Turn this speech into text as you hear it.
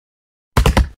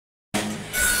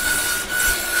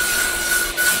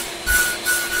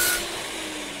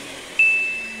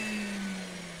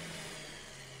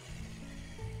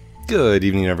Good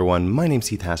evening, everyone. My name's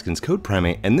Heath Haskins, Code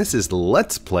Primate, and this is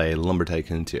Let's Play Lumber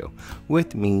Tycoon 2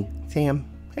 with me,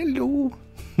 Sam. Hello.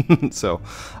 So,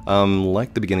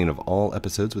 like the beginning of all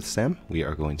episodes with Sam, we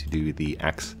are going to do the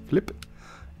axe flip.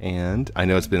 And I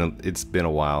know it's been a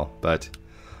while, but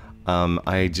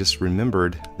I just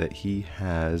remembered that he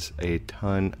has a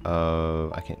ton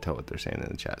of, I can't tell what they're saying in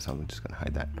the chat, so I'm just going to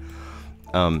hide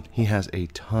that. He has a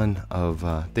ton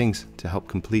of things to help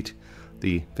complete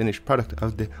the finished product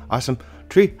of the awesome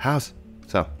tree house.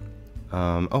 So,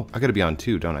 oh, I gotta be on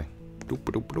too, don't I?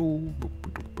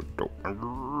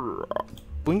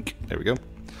 Blink. There we go.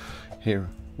 Here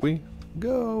we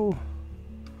go.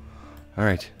 All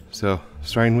right. So,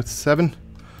 starting with 7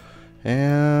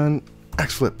 and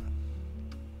axe flip.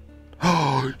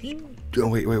 Oh,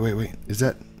 wait. Is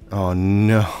that? Oh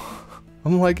no.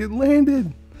 I'm like, it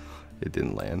landed. It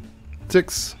didn't land.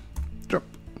 6. Drop.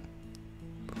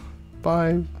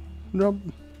 5, drop,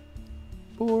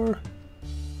 4.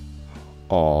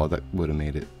 Oh, that would have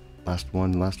made it. Last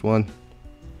one.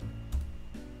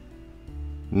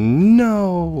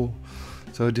 No!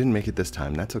 So it didn't make it this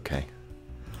time. That's okay.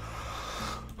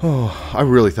 Oh, I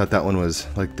really thought that one was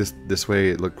like this way.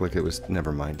 It looked like it was.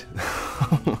 Never mind.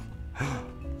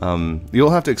 You'll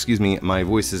have to excuse me. My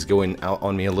voice is going out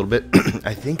on me a little bit.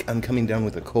 I think I'm coming down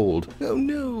with a cold. Oh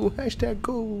no! Hashtag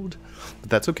cold.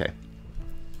 But that's okay.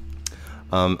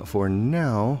 For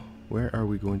now, where are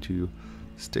we going to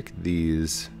stick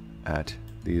these at?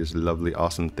 These lovely,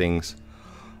 awesome things.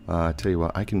 Tell you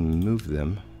what, I can move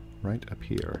them right up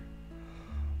here.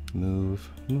 Move,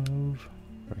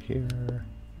 right here.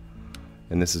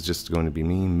 And this is just going to be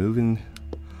me moving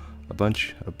a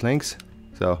bunch of planks.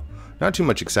 So, not too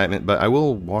much excitement, but I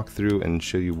will walk through and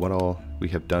show you what all we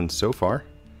have done so far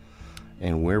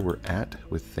and where we're at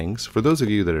with things. For those of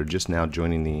you that are just now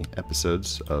joining the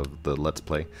episodes of the Let's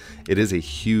Play, it is a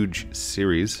huge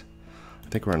series. I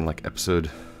think we're on like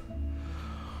episode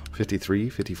 53,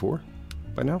 54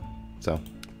 by now. So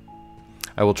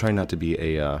I will try not to be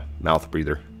a mouth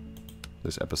breather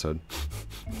this episode.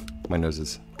 My nose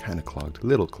is kind of clogged, a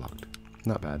little clogged,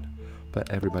 not bad, but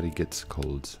everybody gets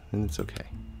colds and it's okay.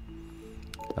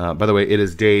 By the way, it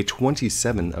is day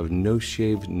 27 of No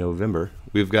Shave November.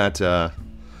 We've got, how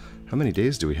many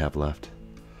days do we have left?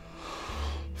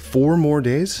 4 more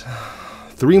days?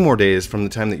 3 more days from the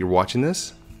time that you're watching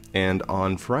this. And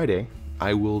on Friday,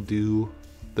 I will do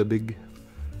the big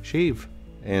shave.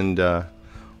 And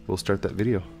we'll start that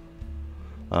video.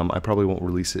 I probably won't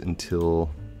release it until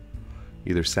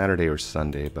either Saturday or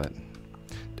Sunday, but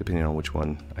depending on which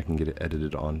one I can get it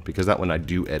edited on. Because that one I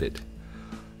do edit.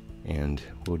 And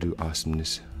we'll do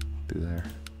awesomeness through there.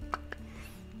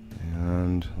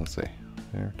 And let's see,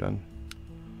 there, done.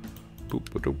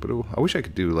 I wish I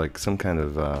could do like some kind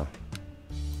of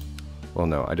well,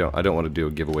 no, I don't want to do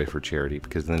a giveaway for charity,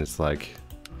 because then it's like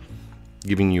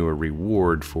giving you a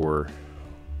reward for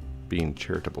being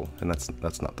charitable, and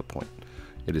that's not the point.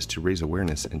 It is to raise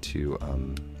awareness and to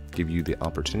give you the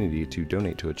opportunity to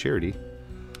donate to a charity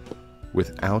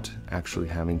without actually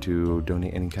having to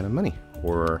donate any kind of money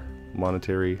or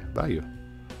monetary value.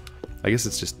 I guess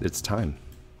it's time.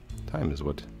 Time is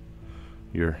what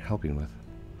you're helping with.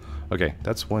 Okay,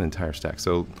 that's one entire stack.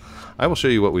 So I will show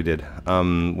you what we did.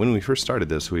 When we first started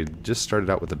this, we just started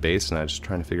out with the base, and I was just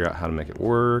trying to figure out how to make it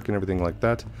work and everything like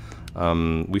that.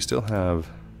 We still have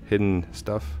hidden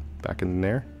stuff back in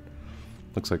there.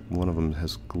 Looks like one of them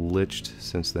has glitched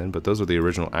since then, but those are the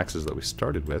original axes that we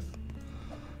started with.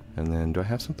 And then, do I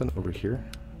have something over here?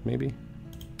 Maybe?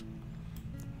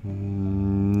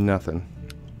 Nothing.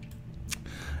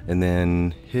 And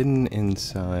then hidden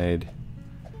inside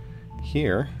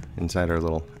here, inside our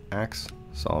little axe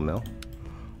sawmill,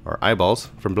 are eyeballs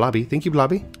from Blobby. Thank you,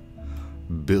 Blobby.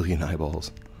 Billion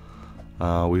eyeballs.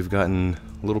 We've gotten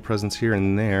little presents here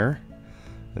and there.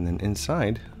 And then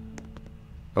inside,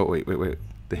 oh wait,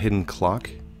 the hidden clock.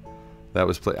 That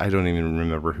was I don't even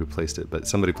remember who placed it, but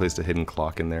somebody placed a hidden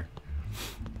clock in there.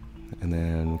 And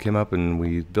then came up and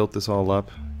we built this all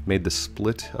up, made the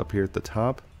split up here at the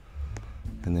top,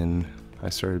 and then I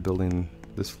started building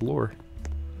this floor.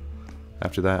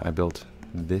 After that, I built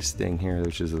this thing here,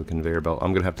 which is the conveyor belt.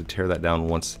 I'm gonna have to tear that down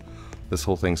once this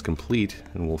whole thing's complete,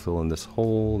 and we'll fill in this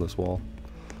hole, this wall.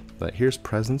 But here's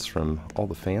presents from all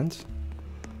the fans.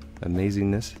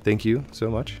 Amazingness. Thank you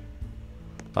so much.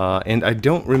 And I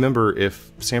don't remember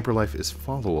if Samper Life is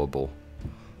followable.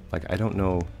 Like, I don't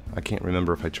know, I can't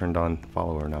remember if I turned on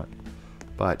follow or not.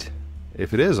 But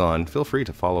if it is on, feel free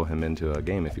to follow him into a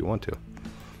game if you want to.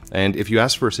 And if you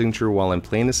ask for a signature while I'm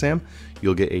playing as Sam,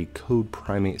 you'll get a Code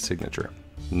Primate signature,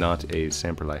 not a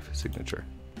Samper Life signature.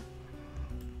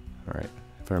 Alright,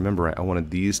 if if I remember right, I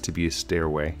wanted these to be a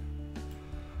stairway.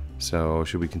 So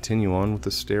should we continue on with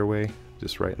the stairway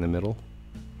just right in the middle?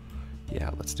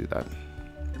 Yeah, let's do that.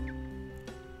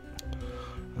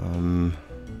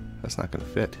 That's not gonna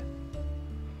fit.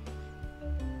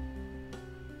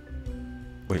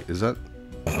 Wait, is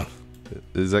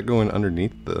that going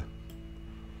underneath the...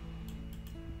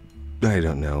 I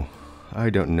don't know. I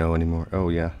don't know anymore. Oh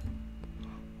yeah.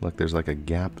 Look, there's like a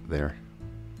gap there.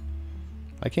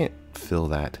 I can't fill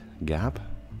that gap.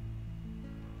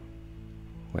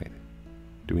 Wait.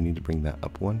 Do we need to bring that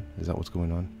up one? Is that what's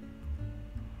going on?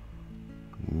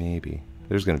 Maybe.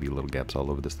 There's going to be little gaps all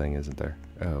over this thing, isn't there?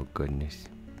 Oh, goodness.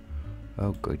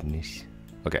 Oh, goodness.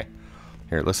 Okay.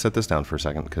 Here, let's set this down for a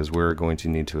second, because we're going to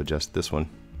need to adjust this one.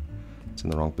 It's in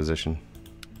the wrong position.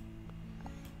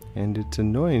 And it's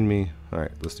annoying me.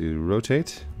 Alright, let's do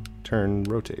rotate, turn,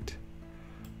 rotate.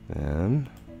 And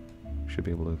should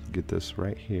be able to get this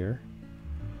right here.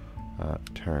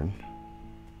 Turn.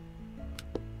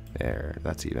 There,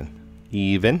 that's even.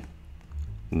 Even.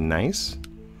 Nice.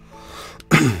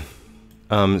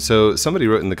 So somebody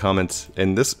wrote in the comments,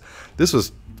 and this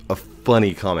was a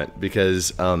funny comment,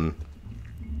 because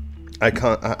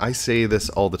I say this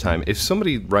all the time. If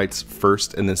somebody writes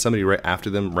first and then somebody right after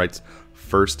them writes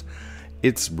first,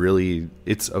 it's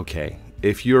okay.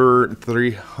 If you're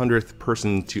 300th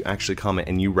person to actually comment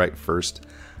and you write first,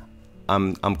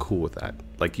 I'm cool with that.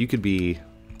 Like, you could be,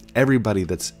 everybody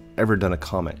that's ever done a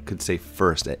comment could say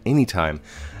first at any time,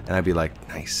 and I'd be like,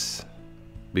 nice,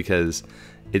 because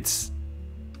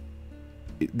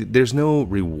there's no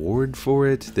reward for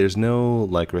it. There's no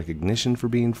like recognition for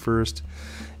being first.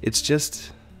 It's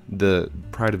just the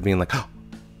pride of being like, oh,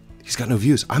 he's got no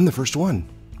views, I'm the first one,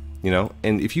 you know.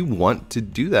 And if you want to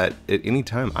do that at any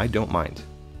time, I don't mind.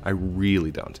 I really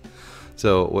don't.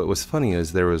 So what was funny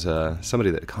is there was somebody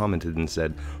that commented and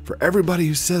said, for everybody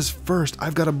who says first,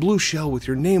 I've got a blue shell with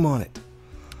your name on it.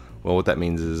 Well, what that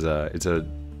means is it's a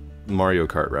Mario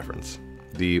Kart reference.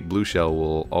 The blue shell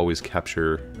will always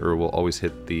capture, or will always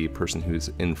hit the person who's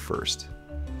in first.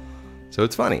 So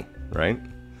it's funny, right?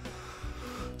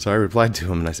 So I replied to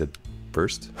him and I said,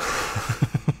 first?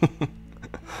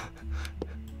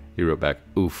 He wrote back,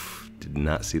 oof, did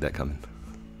not see that coming.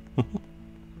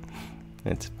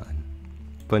 It's fun.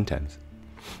 Fun times.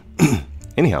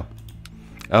 Anyhow.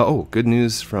 Oh, good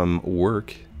news from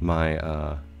work.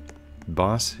 My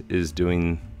boss is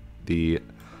doing the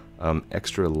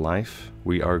Extra Life.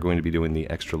 We are going to be doing the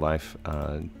Extra Life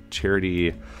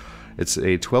charity. It's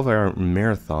a 12-hour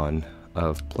marathon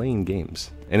of playing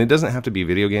games. And it doesn't have to be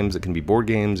video games. It can be board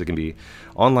games. It can be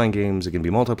online games. It can be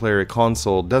multiplayer,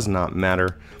 console. Does not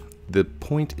matter. The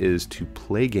point is to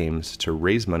play games to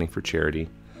raise money for charity.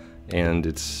 And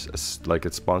it's like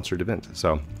a sponsored event.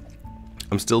 So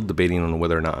I'm still debating on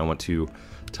whether or not I want to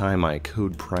tie my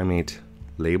Code Primate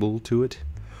label to it,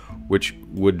 which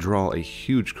would draw a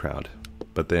huge crowd.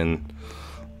 But then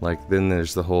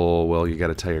there's the whole, well, you got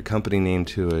to tie your company name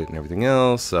to it and everything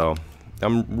else. So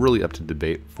I'm really up to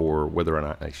debate for whether or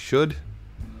not I should.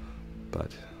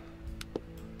 But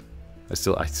I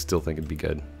still think it'd be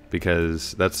good,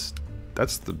 because that's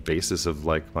the basis of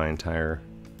like my entire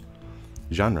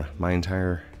genre, my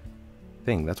entire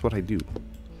thing. That's what I do,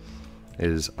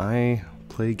 is I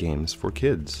play games for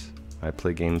kids. I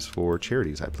play games for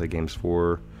charities. I play games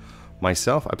for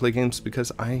myself. I play games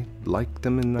because I like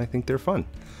them and I think they're fun.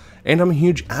 And I'm a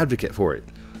huge advocate for it.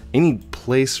 Any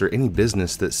place or any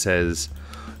business that says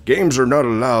games are not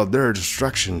allowed, they're a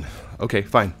distraction. Okay,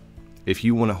 fine. If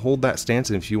you want to hold that stance,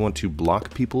 and if you want to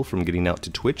block people from getting out to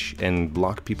Twitch and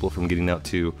block people from getting out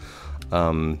to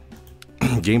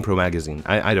GamePro magazine,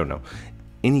 I don't know,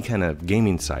 any kind of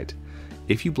gaming site,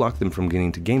 if you block them from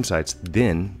getting to game sites,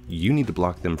 then you need to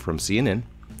block them from CNN,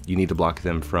 you need to block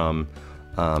them from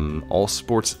all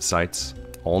sports sites,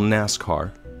 all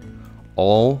NASCAR,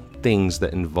 all things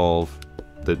that involve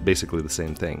basically the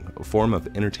same thing, a form of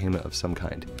entertainment of some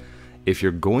kind. If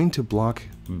you're going to block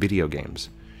video games,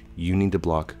 you need to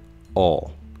block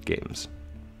all games.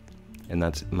 And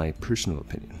that's my personal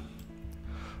opinion.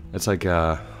 It's like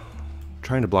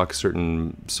trying to block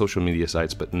certain social media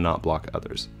sites but not block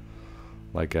others.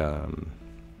 Like, oh,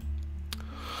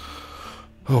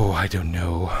 I don't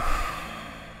know.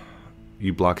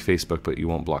 You block Facebook but you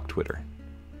won't block Twitter.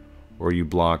 Or you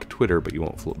block Twitter but you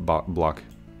won't block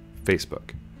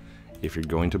Facebook. If you're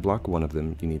going to block one of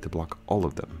them, you need to block all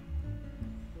of them.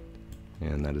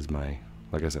 And that is my,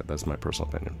 like I said, that's my personal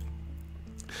opinion.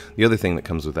 The other thing that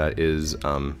comes with that is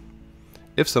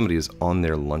if somebody is on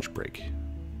their lunch break,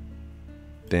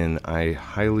 then I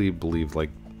highly believe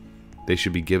they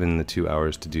should be given the 2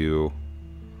 hours to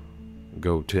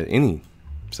go to any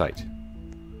site.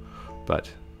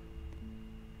 But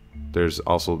there's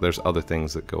other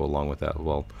things that go along with that.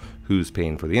 Well, who's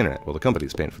paying for the internet? Well, the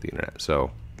company's paying for the internet.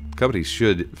 So companies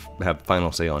should have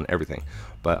final say on everything.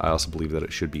 But I also believe that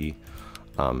it should be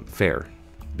fair.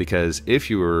 Because if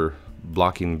you were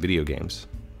blocking video games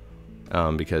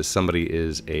because somebody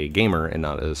is a gamer and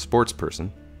not a sports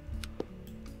person,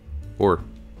 or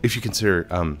if you consider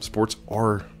sports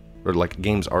are, or like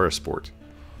games are a sport,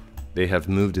 they have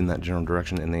moved in that general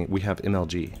direction, and we have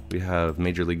MLG, we have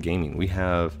Major League Gaming, we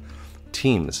have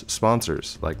teams,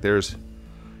 sponsors. Like there's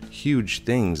huge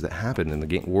things that happen in the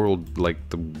game world, like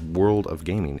the world of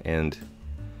gaming. And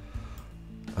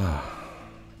sorry,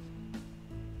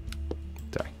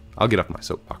 I'll get off my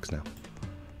soapbox now.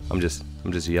 I'm just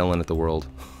yelling at the world.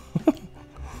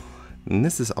 And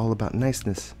this is all about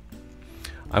niceness.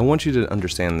 I want you to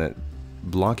understand that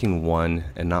blocking one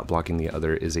and not blocking the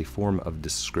other is a form of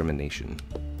discrimination.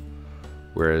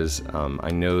 Whereas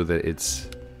I know that it's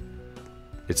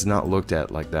not looked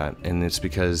at like that, and it's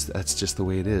because that's just the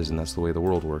way it is, and that's the way the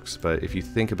world works. But if you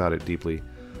think about it deeply,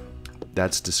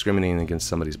 that's discriminating against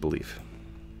somebody's belief.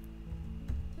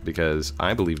 Because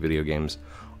I believe video games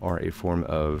are a form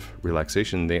of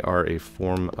relaxation. They are a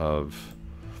form of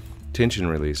tension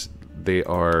release. They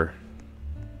are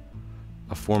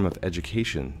a form of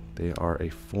education. They are a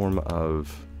form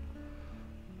of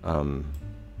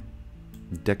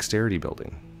dexterity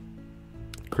building,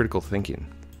 critical thinking.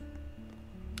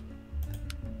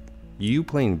 You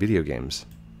playing video games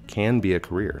can be a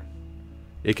career.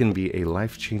 It can be a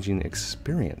life-changing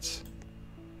experience.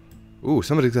 Ooh,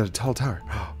 somebody's got a tall tower.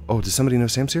 Oh, does somebody know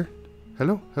Sam's here?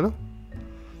 Hello? Hello?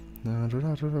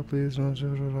 Please.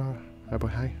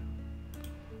 Hi.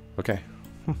 Okay.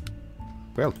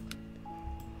 Well.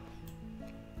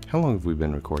 How long have we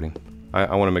been recording?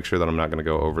 I want to make sure that I'm not going to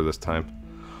go over this time.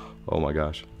 Oh my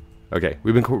gosh. Okay,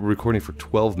 we've been recording for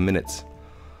 12 minutes.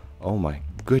 Oh my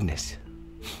goodness.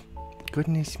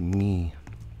 Goodness me.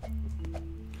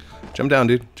 Jump down,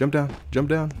 dude. Jump down. Jump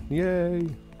down. Yay.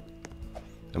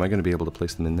 Am I going to be able to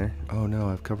place them in there? Oh no,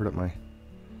 I've covered up my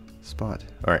spot.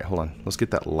 Alright, hold on. Let's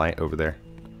get that light over there.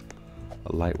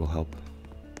 A light will help.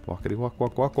 Walkity walk,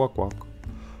 walk, walk, walk, walk.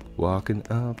 Walking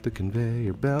up the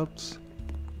conveyor belts.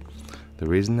 The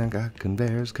reason I got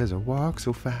conveyors cause I walk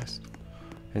so fast.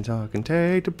 And so I can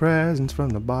take the presents from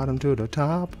the bottom to the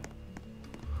top.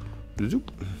 Zoop.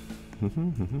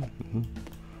 Alright,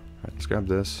 let's grab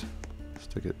this.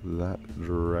 Stick it that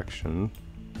direction.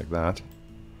 Like that.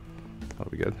 That'll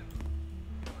be good.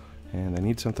 And I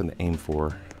need something to aim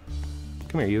for.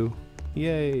 Come here, you.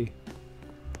 Yay!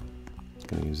 Just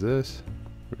gonna use this.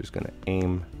 We're just gonna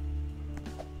aim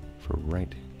for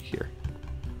right here.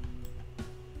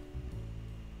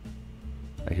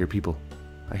 I hear people.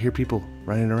 I hear people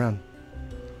running around.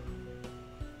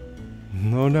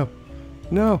 No, no.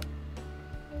 No!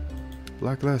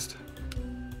 Blacklist.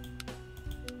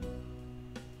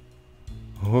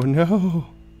 Oh no!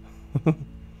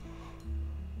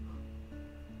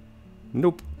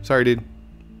 Nope. Sorry, dude.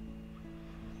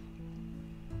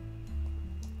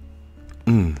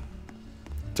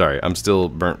 Sorry, I'm still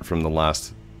burnt from the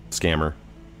last scammer.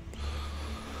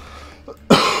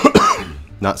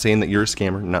 Not saying that you're a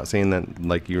scammer. Not saying that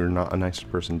like you're not a nice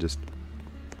person. Just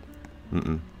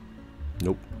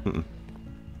nope.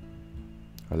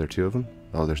 Are there two of them?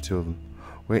 Oh, there's two of them.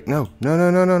 Wait, no.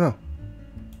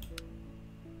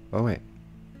 Oh wait,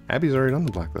 Abby's already on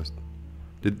the blacklist.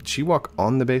 Did she walk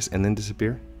on the base and then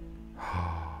disappear?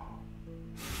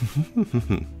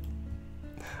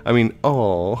 I mean,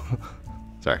 oh.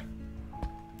 Sorry.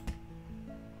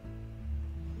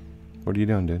 What are you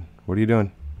doing, dude? What are you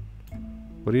doing?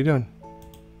 What are you doing?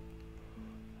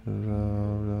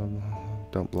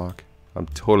 Don't block. I'm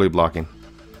totally blocking.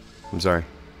 I'm sorry.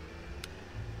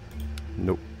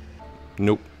 Nope.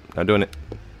 Nope. Not doing it.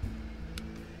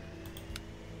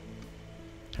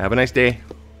 Have a nice day.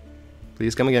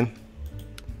 Please come again.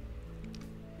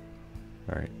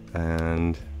 Alright,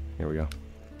 and here we go.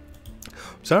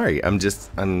 Sorry, I'm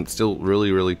still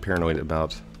really paranoid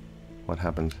about what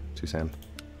happened to Sam.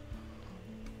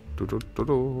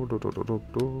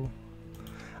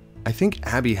 I think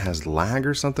Abby has lag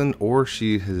or something, or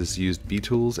she has used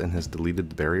B-tools and has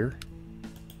deleted the barrier.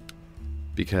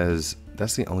 Because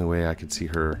that's the only way I could see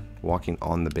her walking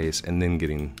on the base and then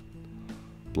getting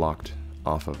blocked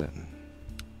off of it.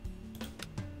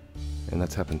 And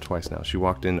that's happened twice now. She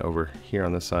walked in over here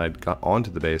on this side, got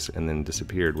onto the base, and then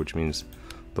disappeared, which means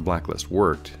the blacklist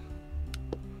worked.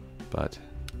 But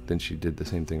then she did the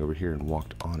same thing over here and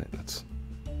walked on it. That's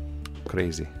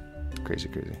crazy. Crazy.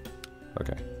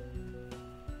 Okay.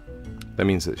 That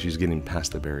means that she's getting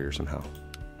past the barrier somehow.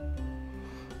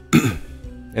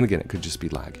 And again, it could just be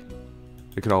lag.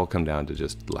 It could all come down to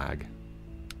just lag.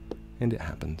 And it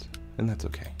happens. And that's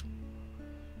okay.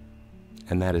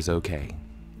 And that is okay.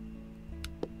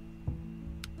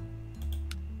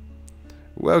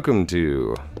 Welcome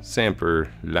to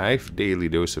Samper Life Daily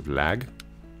Dose of Lag.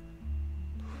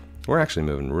 We're actually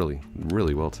moving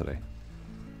really well today.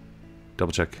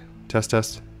 Double check.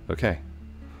 Test. Okay.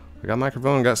 I got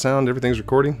microphone, got sound, everything's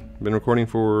recording. Been recording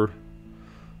for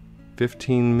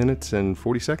 15 minutes and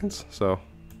 40 seconds, so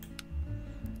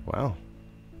wow.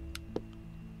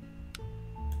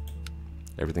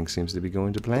 Everything seems to be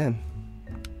going to plan.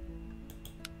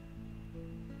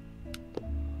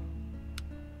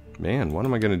 Man, what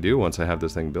am I going to do once I have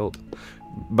this thing built?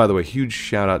 By the way, huge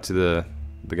shout out to the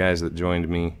guys that joined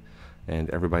me and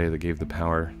everybody that gave the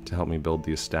power to help me build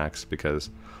these stacks, because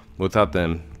without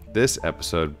them, this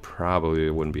episode probably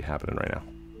wouldn't be happening right now.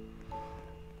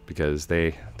 Because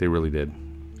they really did.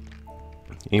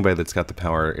 Anybody that's got the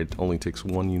power, it only takes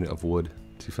 1 unit of wood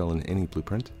to fill in any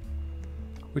blueprint,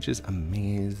 which is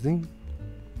amazing.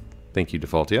 Thank you,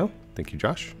 Defaultio. Thank you,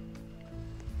 Josh.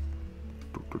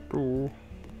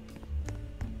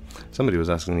 Somebody was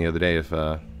asking the other day if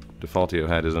Defaultio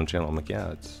had his own channel. I'm like,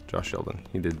 yeah, it's Josh Sheldon.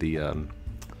 He did the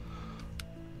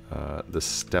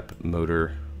step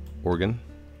motor organ,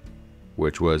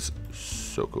 which was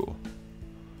so cool.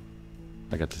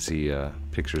 I got to see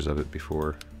pictures of it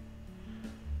before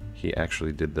he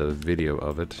actually did the video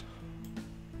of it.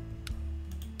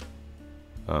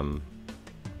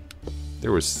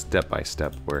 There was step by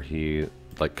step where he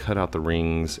like cut out the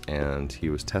rings and he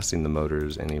was testing the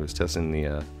motors and he was testing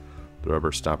the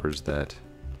rubber stoppers that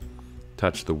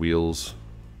touch the wheels.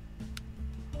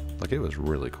 Like, it was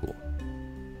really cool.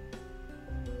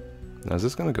 Now, is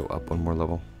this gonna go up 1 more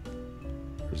level?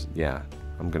 Yeah,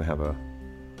 I'm gonna have a...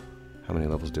 How many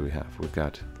levels do we have? We've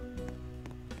got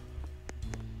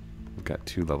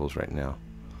 2 levels right now.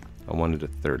 I wanted a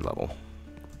 3rd level.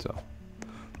 So,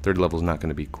 3rd level is not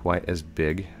gonna be quite as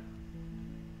big.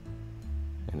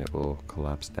 And it will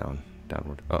collapse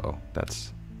downward. Uh-oh,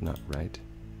 that's not right.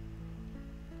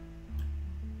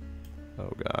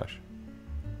 Oh gosh.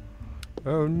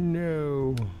 Oh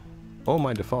no. Oh,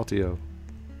 my Defaultio.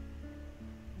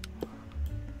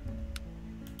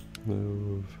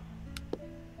 Move.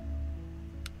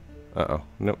 Uh-oh.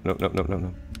 Nope. Gotta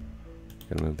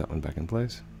move that one back in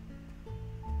place.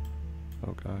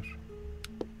 Oh gosh.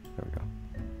 There we go.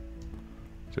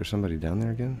 Is there somebody down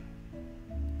there again?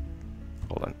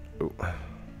 Hold on. Ooh.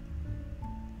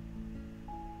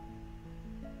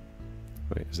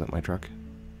 Wait, is that my truck?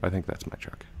 I think that's my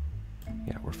truck.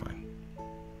 Yeah, we're fine.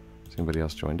 Has anybody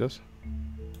else joined us?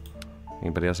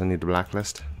 Anybody else I need to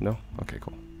blacklist? No? Okay,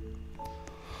 cool.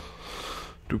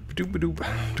 Doop doop doop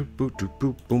doop doop doop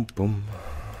boop boom boom.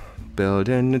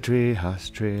 Building a tree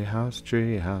house. Alright.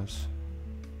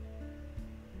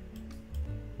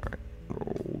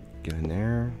 Oh, get in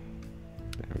there.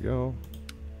 There we go.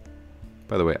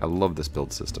 By the way, I love this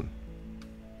build system.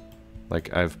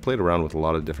 Like, I've played around with a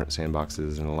lot of different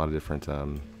sandboxes and a lot of different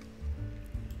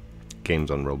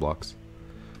games on Roblox.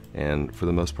 And for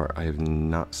the most part, I have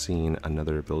not seen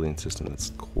another building system that's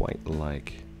quite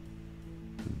like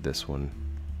this one.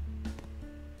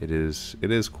 It is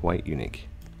quite unique.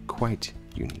 Quite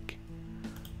unique.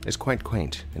 It's quite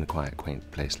quaint in a quiet, quaint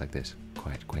place like this.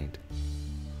 Quite quaint.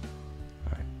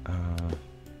 Alright,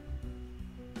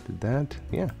 did that?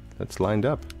 Yeah, that's lined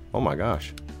up. Oh my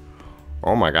gosh.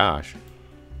 Oh my gosh.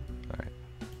 Alright.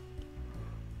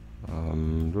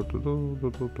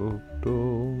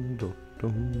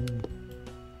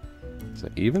 Is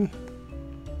that even?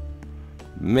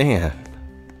 Man.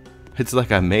 It's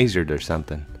like I measured or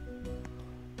something.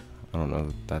 I don't know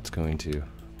if that's going to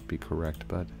be correct,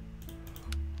 but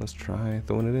let's try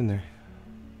throwing it in there.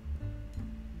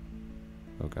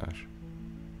 Oh gosh.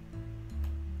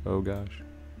 Oh gosh.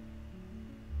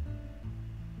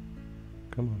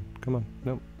 Come on.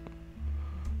 Nope.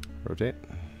 Rotate.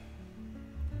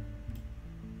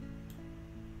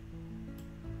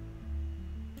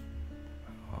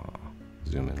 Oh,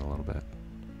 zoom in a little bit.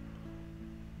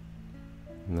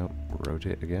 Nope.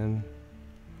 Rotate again.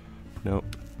 Nope.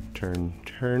 Turn.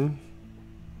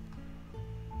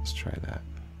 Let's try that.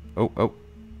 Oh.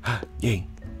 Yay.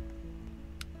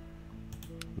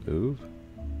 Move.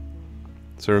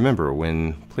 So remember,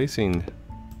 when placing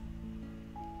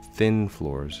thin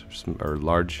floors or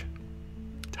large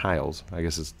tiles, I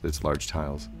guess it's large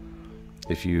tiles,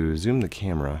 if you zoom the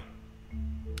camera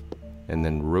and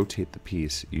then rotate the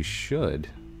piece, you should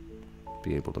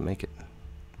be able to make it.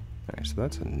 Alright, so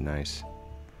that's a nice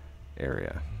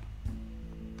area.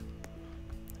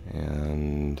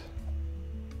 And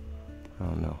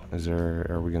Oh no,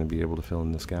 are we going to be able to fill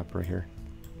in this gap right here?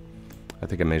 I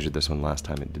think I measured this one last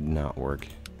time, it did not work.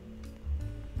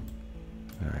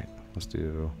 Alright, let's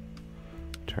do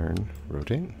turn,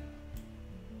 rotate.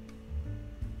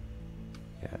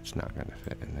 Yeah, it's not going to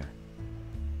fit in there.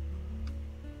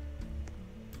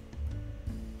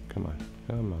 Come on,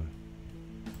 come on.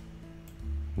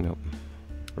 Nope.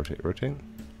 Rotate, rotate.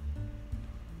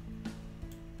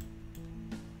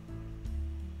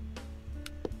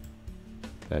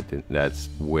 That's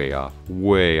way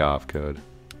off code.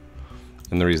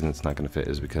 And the reason it's not going to fit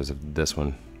is because of this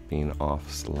one being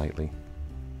off slightly.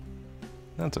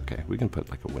 That's okay. We can put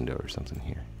like a window or something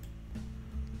here.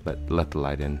 Let the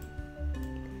light in.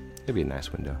 It'd be a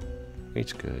nice window.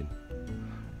 It's good.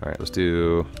 Alright, let's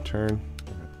do turn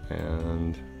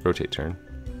and rotate turn.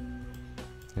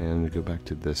 And go back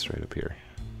to this right up here.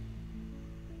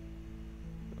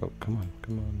 Oh, come on,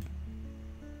 come on.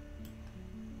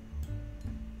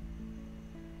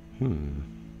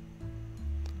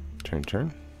 Turn,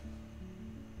 turn.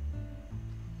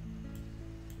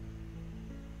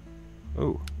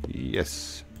 Oh,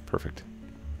 yes. Perfect.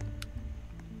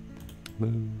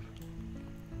 Move.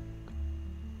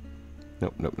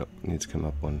 Nope, nope, nope. Needs to come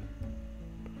up one.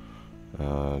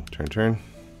 Turn, turn.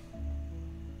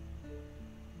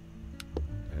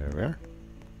 There we are.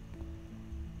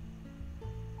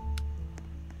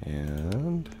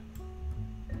 And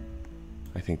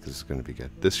I think this is going to be good.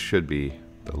 This should be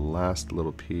the last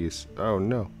little piece. Oh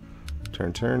no.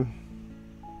 Turn, turn.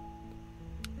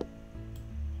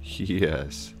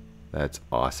 Yes. That's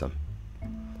awesome.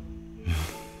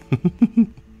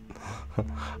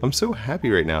 I'm so happy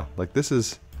right now. Like this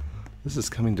is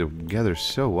coming together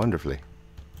so wonderfully.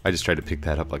 I just tried to pick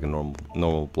that up like a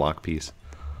normal block piece.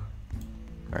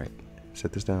 Alright.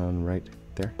 Set this down right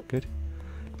there. Good.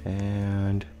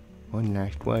 And one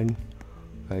last one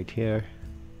right here.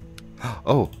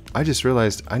 Oh, I just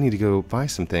realized I need to go buy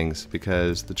some things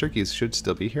because the turkeys should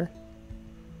still be here.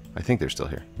 I think they're still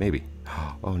here. Maybe.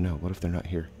 Oh no, what if they're not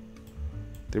here?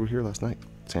 They were here last night,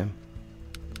 Sam.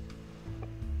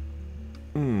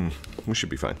 We should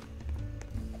be fine.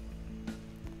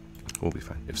 We'll be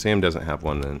fine. If Sam doesn't have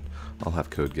one, then I'll have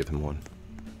Code give him one.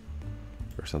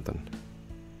 Or something.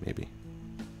 Maybe.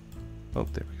 Oh,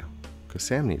 there we go. Because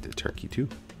Sam needs a turkey too.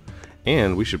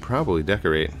 And we should probably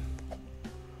decorate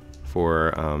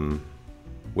for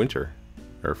winter.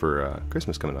 Or for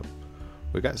Christmas coming up.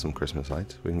 We got some Christmas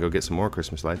lights. We can go get some more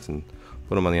Christmas lights and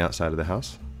put them on the outside of the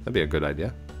house. That'd be a good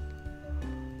idea.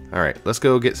 Alright, let's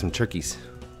go get some turkeys.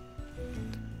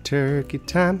 Turkey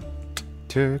time,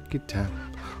 turkey time.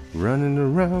 Running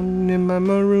around in my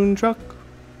maroon truck.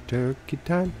 Turkey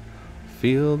time,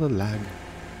 feel the lag.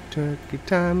 Turkey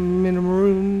time in a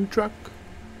maroon truck.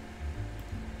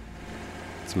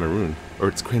 It's maroon, or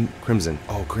it's crimson.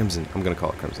 Oh, crimson. I'm gonna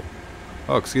call it crimson.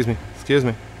 Oh, excuse me, excuse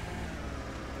me.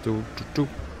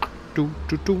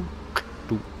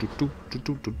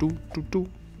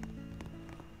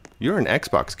 You're an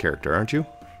Xbox character, aren't you?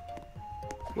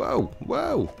 Whoa,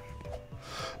 whoa.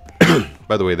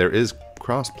 By the way, there is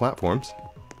cross-platforms.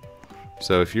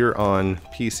 So if you're on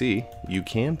PC, you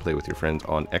can play with your friends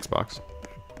on Xbox.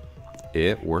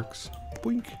 It works.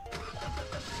 Boink.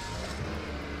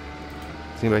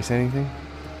 Does anybody say anything?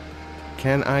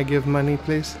 Can I give money,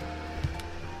 please?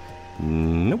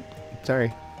 Nope.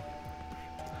 Sorry.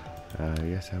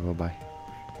 Yes, I will buy.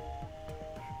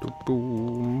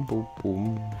 Boom, boom,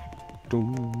 boom.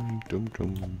 Dum dum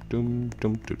dum dum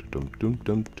dum dum dum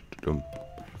dum dum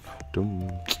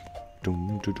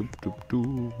dum dum dum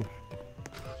dum.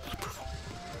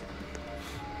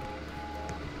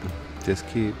 Just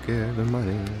keep giving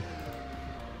money.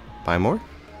 Buy more?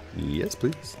 Yes,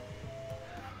 please.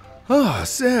 Ah,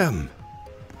 Sam!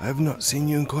 I've not seen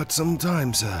you in quite some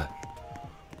time, sir.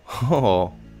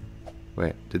 Oh.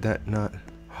 Wait, did that not...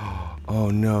 Oh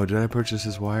no, did I purchase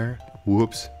his wire?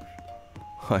 Whoops.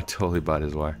 I totally bought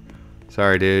his wire.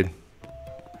 Sorry, dude.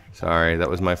 Sorry, that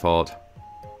was my fault.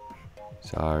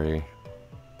 Sorry.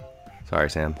 Sorry,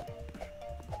 Sam.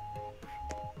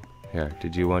 Here,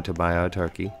 did you want to buy a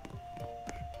turkey?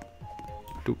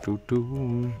 Doo doo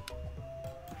doo.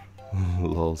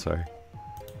 Lol, sorry.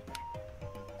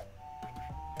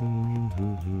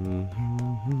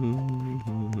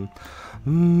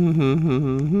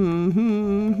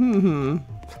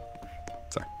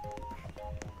 Sorry.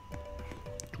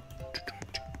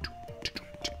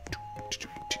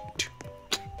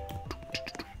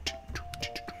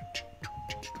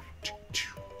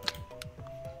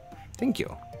 Thank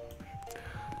you.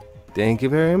 Thank you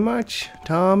very much,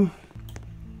 Tom.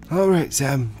 All right,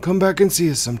 Sam. Come back and see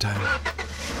us sometime.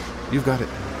 You've got it.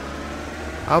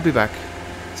 I'll be back.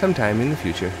 sometime in the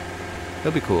future.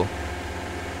 It'll be cool.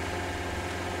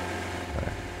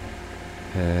 Right.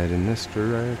 Head in this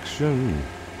direction.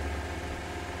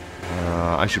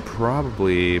 I should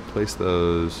probably place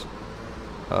those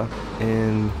up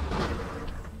in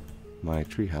my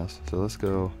treehouse. So let's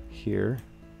go here,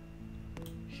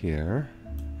 here,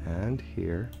 and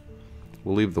here.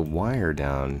 We'll leave the wire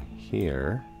down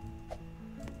here.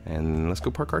 And let's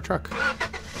go park our truck.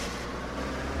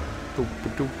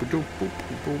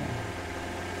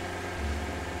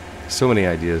 So many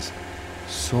ideas.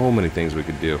 So many things we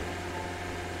could do.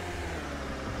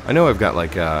 I know I've got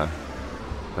like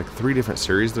 3 different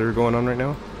series that are going on right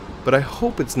now, but I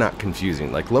hope it's not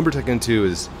confusing. Like Lumber Tycoon 2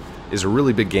 is a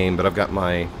really big game, but I got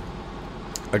my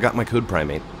Code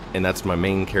Primate, and that's my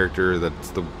main character.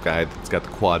 That's the guy that's got the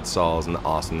quad saws and the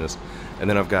awesomeness. And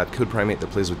then I've got Code Primate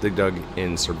that plays with Dig Dug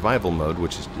in survival mode,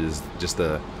 which is just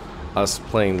us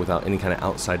playing without any kind of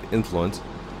outside influence.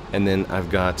 And then I've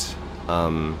got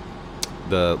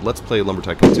the Let's Play Lumber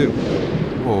Tycoon 2.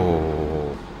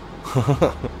 Whoa.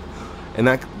 And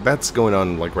that's going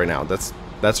on like right now.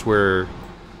 That's where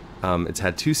it's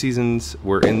had 2 seasons.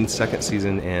 We're in 2nd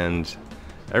season, and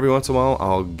every once in a while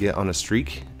I'll get on a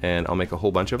streak and I'll make a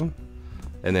whole bunch of them.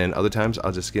 And then other times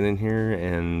I'll just get in here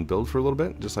and build for a little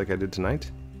bit, just like I did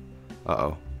tonight.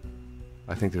 Uh-oh.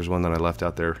 I think there's one that I left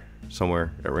out there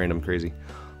somewhere at random crazy.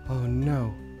 Oh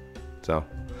no. So,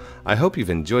 I hope you've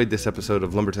enjoyed this episode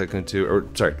of Lumber Tycoon 2, or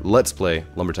sorry, Let's Play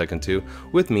Lumber Tycoon 2,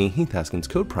 with me, Heath Haskins,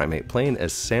 Code Primate, playing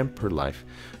as Sam Per Life,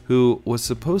 who was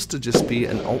supposed to just be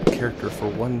an alt character for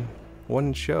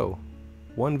one show,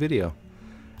 one video.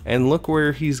 And look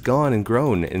where he's gone and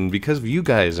grown, and because of you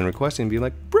guys and requesting, being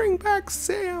like, bring back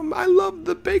Sam, I love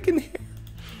the bacon hair.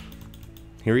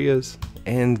 Here he is,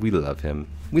 and we love him.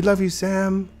 We love you,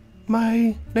 Sam.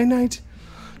 Bye. Night-night.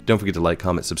 Don't forget to like,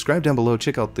 comment, subscribe down below.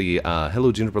 Check out the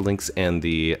Hello Juniper links and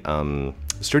the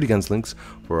Sturdy Guns links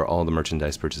for all the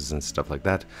merchandise purchases and stuff like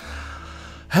that.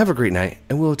 Have a great night,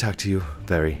 and we'll talk to you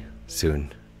very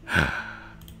soon.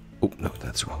 Oh, no,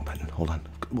 that's the wrong button. Hold on.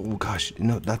 Oh, gosh.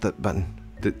 No, not that button.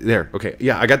 There. Okay.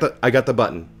 Yeah, I got the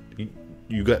button.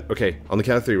 You got... Okay, on the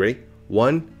count of 3. Ready?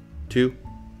 1, 2,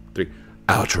 3.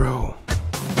 Outro.